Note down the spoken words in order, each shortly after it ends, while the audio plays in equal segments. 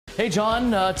Hey,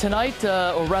 John, tonight,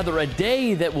 or rather a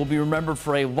day that will be remembered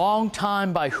for a long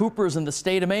time by Hoopers in the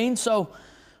state of Maine. So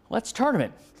let's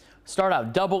tournament. Start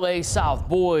out AA South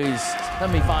boys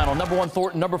semifinal. Number 1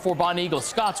 Thornton, number 4 Bonnie Eagles.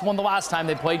 Scots won the last time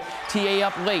they played. TA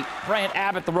up late. Brant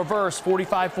Abbott the reverse,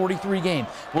 45-43 game.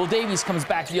 Will Davies comes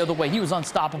back the other way. He was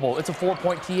unstoppable. It's a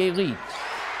 4-point TA lead.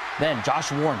 Then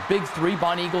Josh Warren, big 3,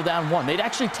 Bonnie Eagle down 1. They'd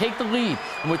actually take the lead.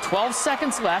 And with 12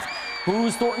 seconds left,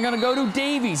 who's Thornton going to go to?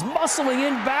 Davies, muscling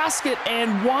in basket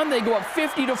and 1. They go up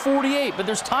 50-48, but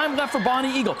there's time left for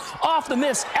Bonnie Eagle. Off the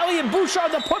miss, Elliot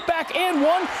Bouchard the putback and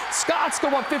 1. Scots go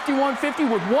up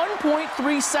 51-50 with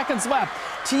 1.3 seconds left.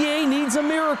 TA needs a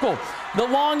miracle. The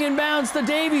long inbounds to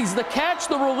Davies, the catch,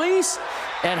 the release,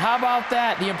 and how about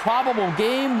that? The improbable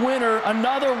game winner.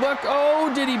 Another look.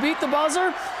 Oh, did he beat the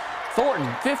buzzer? Thornton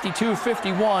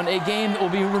 52-51, a game that will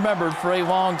be remembered for a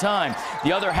long time.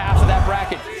 The other half of that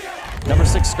bracket, number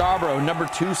 6 Scarborough, number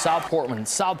 2 South Portland.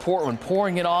 South Portland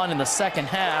pouring it on in the second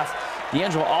half.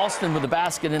 D'Angelo Alston with the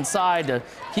basket inside to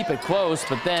keep it close,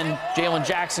 but then Jalen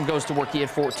Jackson goes to work. He had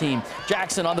 14.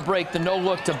 Jackson on the break, the no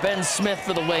look to Ben Smith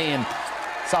for the lay-in.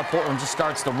 South Portland just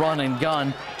starts to run and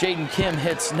gun. Jaden Kim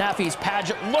hits Naffy's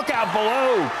Paget. Look out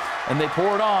below. And they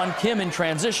pour it on. Kim in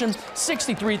transition.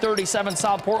 63-37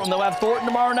 South Portland. They'll have Thornton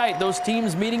tomorrow night. Those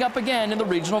teams meeting up again in the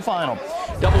regional final.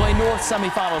 AA North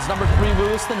semifinals. Number 3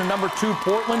 Lewiston and number 2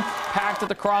 Portland packed at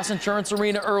the Cross Insurance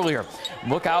Arena earlier.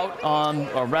 Look out on,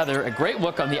 or rather a great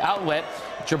look on the outlet.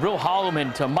 Jabril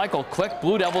Holloman to Michael Click.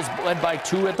 Blue Devils led by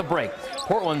 2 at the break.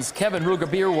 Portland's Kevin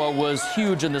Rugabirwa was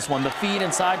huge in this one. The feed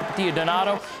inside to Patia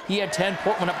Donato. He had 10.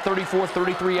 Portland up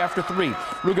 34-33 after 3.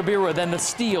 Rugabirwa then the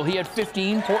steal. He had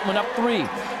 15. Portland up 3.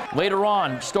 Later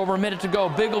on, just over a minute to go,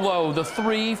 Bigelow, the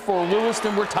 3 for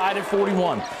Lewiston. We're tied at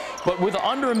 41. But with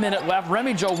under a minute left,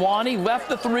 Remy Jowani left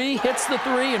the 3, hits the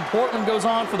 3, and Portland goes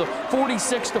on for the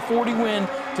 46-40 win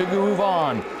to move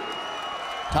on.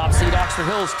 Top seed Oxford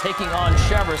Hills taking on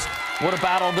Cheverus. What a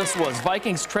battle this was.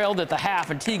 Vikings trailed at the half,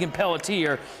 and Tegan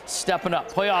Pelletier stepping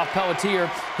up. Playoff Pelletier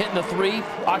hitting the 3.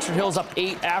 Oxford Hills up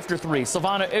 8 after 3.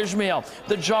 Savannah Ishmael,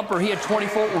 the jumper, he had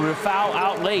 24 with a foul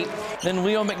out late. Then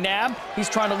Leo McNabb, he's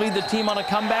trying to lead the team on a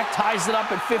comeback, ties it up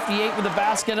at 58 with a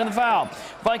basket and the foul.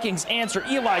 Vikings answer.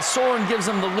 Eli Soren gives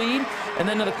them the lead. And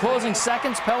then in the closing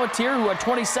seconds, Pelletier, who had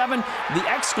 27, the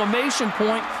exclamation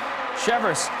point.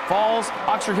 Cheverus falls.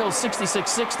 Oxford Hills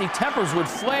 66-60. Tempers would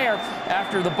flare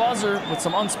after the buzzer with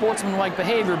some unsportsmanlike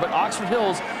behavior, but Oxford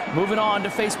Hills moving on to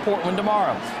face Portland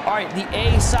tomorrow. All right, the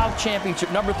A South Championship.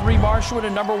 Number 3 Marshwood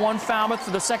and number 1 Falmouth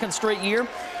for the 2nd straight year.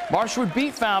 Marshwood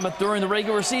beat Falmouth during the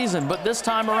regular season, but this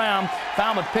time around,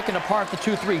 Falmouth picking apart the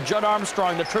 2-3. Judd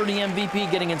Armstrong, the tourney MVP,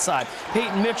 getting inside.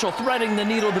 Peyton Mitchell threading the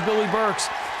needle to Billy Burks.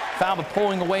 Falmouth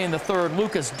pulling away in the 3rd.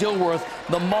 Lucas Dilworth,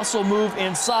 the muscle move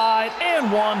inside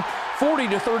and 1.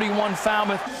 40-31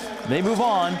 Falmouth. They move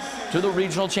on to the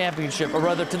regional championship, or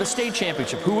rather to the state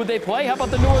championship. Who would they play? How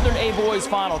about the Northern A boys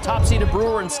final? Top seeded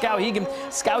Brewer and Skowhegan.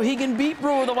 Skowhegan beat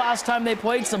Brewer the last time they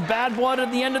played. Some bad blood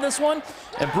at the end of this one,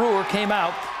 and Brewer came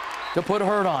out to put a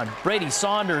hurt on. Brady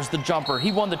Saunders, the jumper.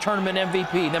 He won the tournament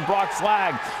MVP. Then Brock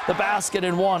Flagg, the basket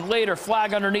and 1. Later,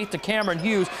 Flagg underneath to Cameron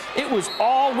Hughes. It was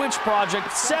all Witch Project.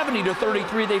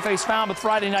 70-33. They face Falmouth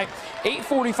Friday night.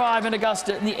 8:45 in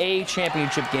Augusta in the A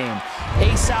championship game.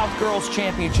 A South Girls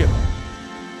Championship.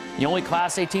 The only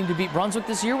Class A team to beat Brunswick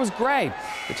this year was Gray.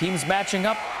 The teams matching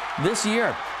up this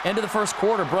year. End of the first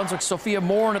quarter, Brunswick Sophia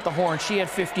Morin at the horn. She had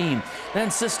 15. Then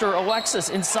sister Alexis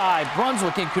inside.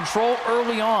 Brunswick in control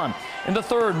early on. In the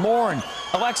 3rd, Morin.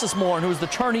 Alexis Morin, who was the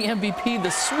tourney MVP,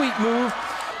 the sweet move.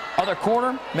 Other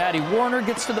corner, Maddie Warner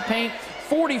gets to the paint.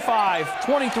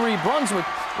 45-23, Brunswick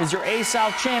is your A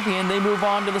South champion. They move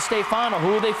on to the state final. Who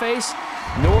will they face?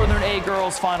 Northern A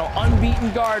girls final.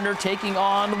 Unbeaten Gardner taking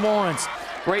on Lawrence.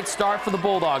 Great start for the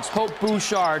Bulldogs. Hope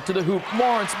Bouchard to the hoop.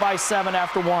 Lawrence by 7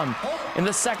 after 1. In the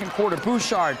 2nd quarter,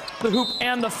 Bouchard, the hoop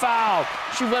and the foul.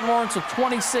 She led Lawrence with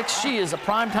 26. She is a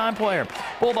primetime player.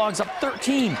 Bulldogs up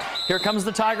 13. Here comes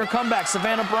the Tiger comeback.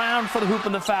 Savannah Brown for the hoop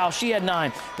and the foul. She had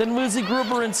 9. Then Lizzie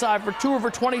Gruber inside for 2 of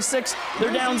her 26.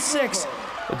 They're down 6.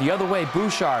 But the other way,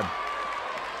 Bouchard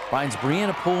finds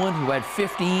Brianna Pullen, who had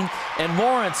 15, and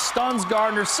Lawrence stuns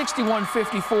Gardner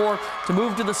 61-54 to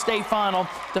move to the state final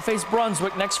to face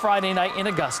Brunswick next Friday night in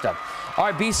Augusta. All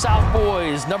right, B South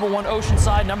boys, number 1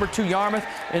 Oceanside, number 2 Yarmouth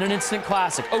in an instant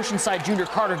classic. Oceanside junior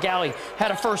Carter Galley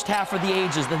had a first half for the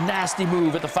ages, the nasty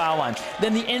move at the foul line.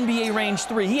 Then the NBA range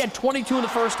 3. He had 22 in the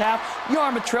first half.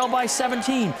 Yarmouth trailed by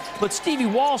 17. But Stevie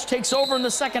Walsh takes over in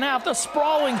the second half, the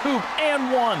sprawling hoop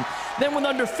and 1. Then with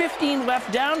under 15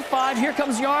 left, down 5, here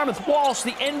comes Yarmouth. Walsh,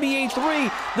 the NBA 3.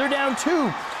 They're down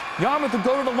 2. Yarmouth will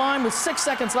go to the line with 6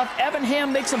 seconds left.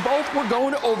 Evanham makes them both. We're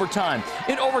going to overtime.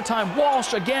 In overtime,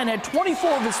 Walsh again had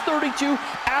 24 of his 32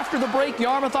 after the break.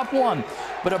 Yarmouth up 1.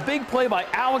 But a big play by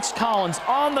Alex Collins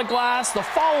on the glass. The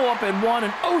follow-up in 1,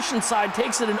 and Oceanside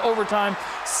takes it in overtime,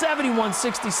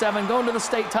 71-67, going to the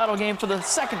state title game for the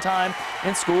second time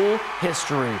in school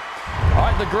history. All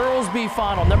right, the girls B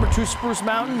final. Number 2 Spruce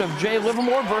Mountain of Jay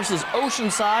Livermore versus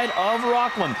Oceanside of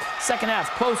Rockland. Second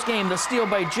half, close game. The steal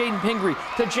by Jaden Pingree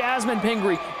to Jasmine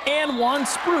Pingree. And 1.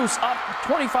 Spruce up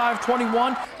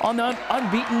 25-21 on the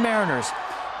unbeaten Mariners.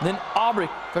 Then Aubrey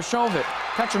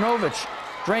Kachanovich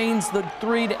drains the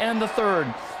 3 to end the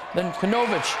third. Then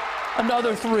Kanovich,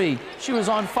 another 3. She was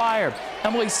on fire.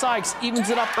 Emily Sykes evens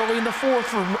it up early in the 4th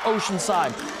for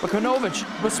Oceanside. But Kanovich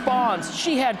responds.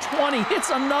 She had 20,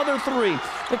 hits another 3.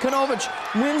 The Kanovich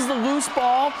wins the loose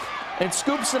ball and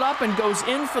scoops it up and goes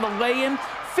in for the lay-in.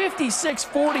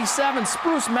 56-47,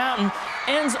 Spruce Mountain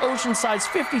ends Oceanside's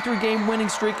 53-game winning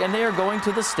streak, and they are going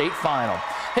to the state final.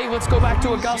 Hey, let's go back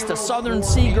to Augusta. Southern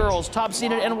Sea Girls,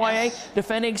 top-seeded NYA,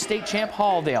 defending state champ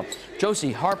Halldale.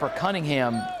 Josie Harper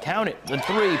Cunningham, count it, the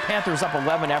 3. Panthers up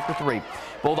 11 after 3.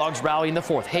 Bulldogs rally in the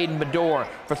 4th. Hayden Medor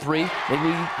for 3.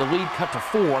 The lead cut to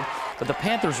 4, but the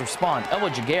Panthers respond. Ella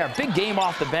Jaguar, big game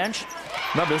off the bench.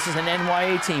 Remember, this is an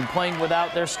NYA team playing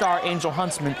without their star Angel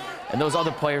Huntsman, and those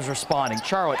other players responding.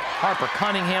 Charlotte Harper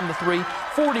Cunningham the 3.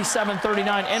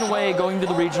 47-39, NYA going to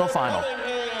the regional final.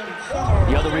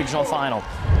 The other regional final,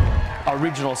 our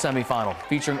regional semifinal,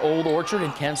 featuring Old Orchard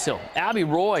and Kents Hill. Abby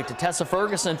Roy to Tessa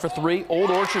Ferguson for 3.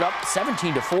 Old Orchard up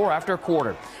 17-4 after a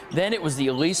quarter. Then it was the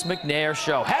Elise McNair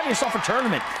show. Have yourself a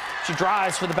tournament. She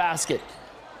drives for the basket.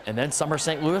 And then Summer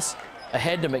St. Louis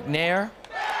ahead to McNair.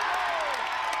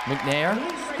 McNair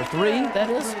for 3, that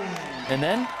is. And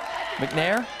then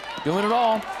McNair doing it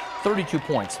all. 32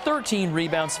 points, 13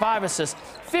 rebounds, 5 assists,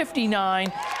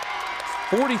 59.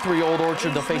 43 Old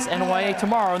Orchard. They'll face NYA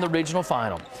tomorrow in the regional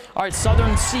final. All right,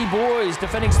 Southern Sea Boys,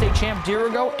 defending state champ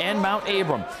Dirigo and Mount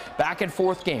Abram. Back in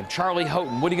 4th game. Charlie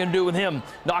Houghton, what are you going to do with him?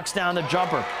 Knocks down the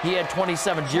jumper. He had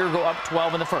 27. Dirigo up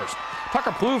 12 in the 1st.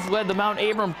 Tucker Plouffe led the Mount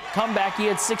Abram comeback. He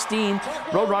had 16.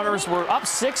 Roadrunners were up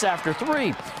 6 after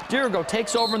 3. Dirigo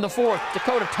takes over in the 4th.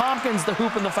 Dakota Tompkins, the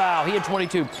hoop and the foul. He had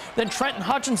 22. Then Trenton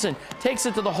Hutchinson takes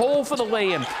it to the hole for the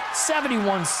lay-in.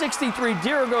 71-63.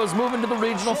 Dirigo's moving to the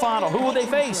regional final. Who will they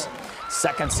face?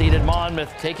 2nd-seeded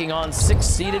Monmouth taking on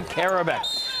 6th-seeded Carabec.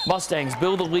 Mustangs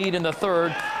build a lead in the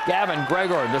 3rd. Gavin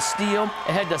Gregor, the steal,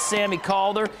 ahead to Sammy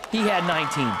Calder. He had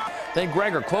 19. Then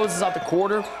Gregor closes out the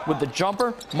quarter with the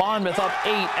jumper. Monmouth up 8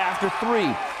 after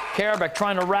 3. Carabec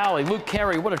trying to rally. Luke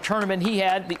Carey, what a tournament he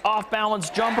had. The off-balance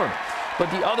jumper. But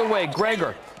the other way,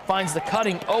 Gregor finds the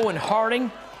cutting Owen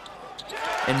Harding.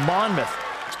 And Monmouth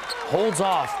holds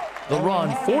off the run,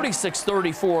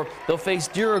 46-34. They'll face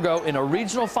Dirigo in a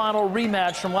regional final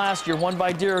rematch from last year, won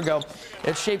by Dirigo.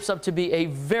 It shapes up to be a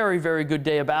very, very good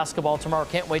day of basketball tomorrow.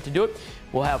 Can't wait to do it.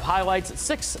 We'll have highlights at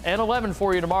 6 and 11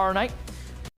 for you tomorrow night.